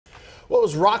Well, it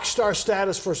was rock star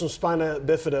status for some spina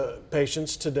bifida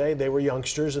patients today. They were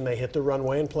youngsters and they hit the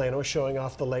runway in Plano showing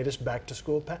off the latest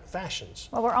back-to-school fashions.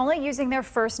 Well, we're only using their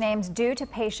first names due to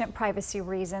patient privacy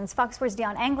reasons. Fox 4's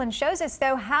Dion Anglin shows us,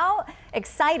 though, how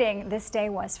exciting this day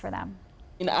was for them.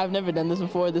 I've never done this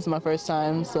before. This is my first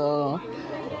time, so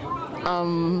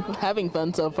I'm having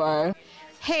fun so far.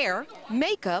 Hair,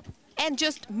 makeup, and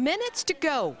just minutes to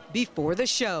go before the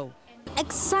show.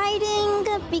 Exciting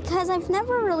because I've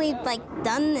never really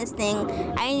done this thing.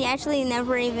 I actually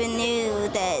never even knew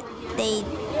that they,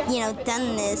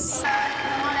 done this.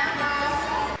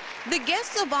 The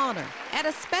guests of honor at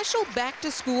a special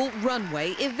back-to-school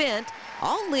runway event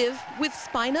all live with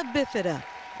spina bifida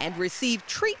and receive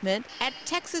treatment at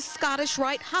Texas Scottish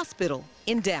Rite Hospital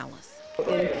in Dallas.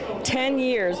 In 10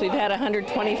 years, we've had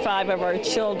 125 of our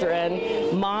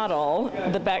children model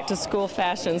the back-to-school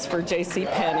fashions for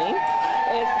JCPenney.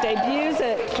 It debuts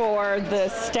it for the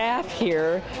staff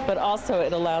here, but also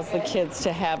it allows the kids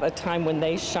to have a time when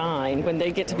they shine, when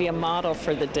they get to be a model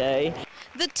for the day.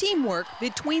 The teamwork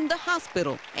between the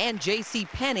hospital and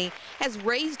JCPenney has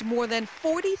raised more than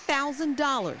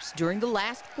 $40,000 during the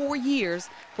last 4 years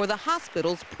for the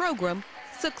hospital's program,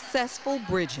 Successful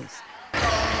Bridges.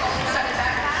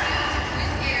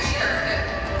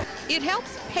 It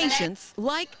helps patients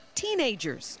like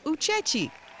teenagers, Uchechi,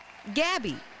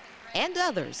 Gabby, and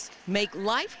others make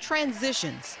life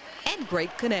transitions and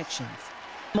great connections.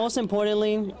 Most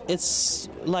importantly, it's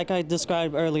like I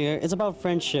described earlier, it's about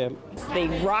friendship. They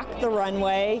rock the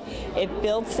runway, it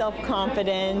builds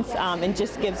self-confidence, and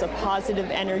just gives a positive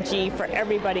energy for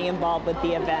everybody involved with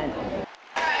the event.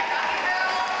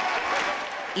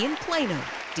 In Plano,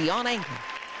 Dion Anglin,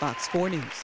 Fox 4 News.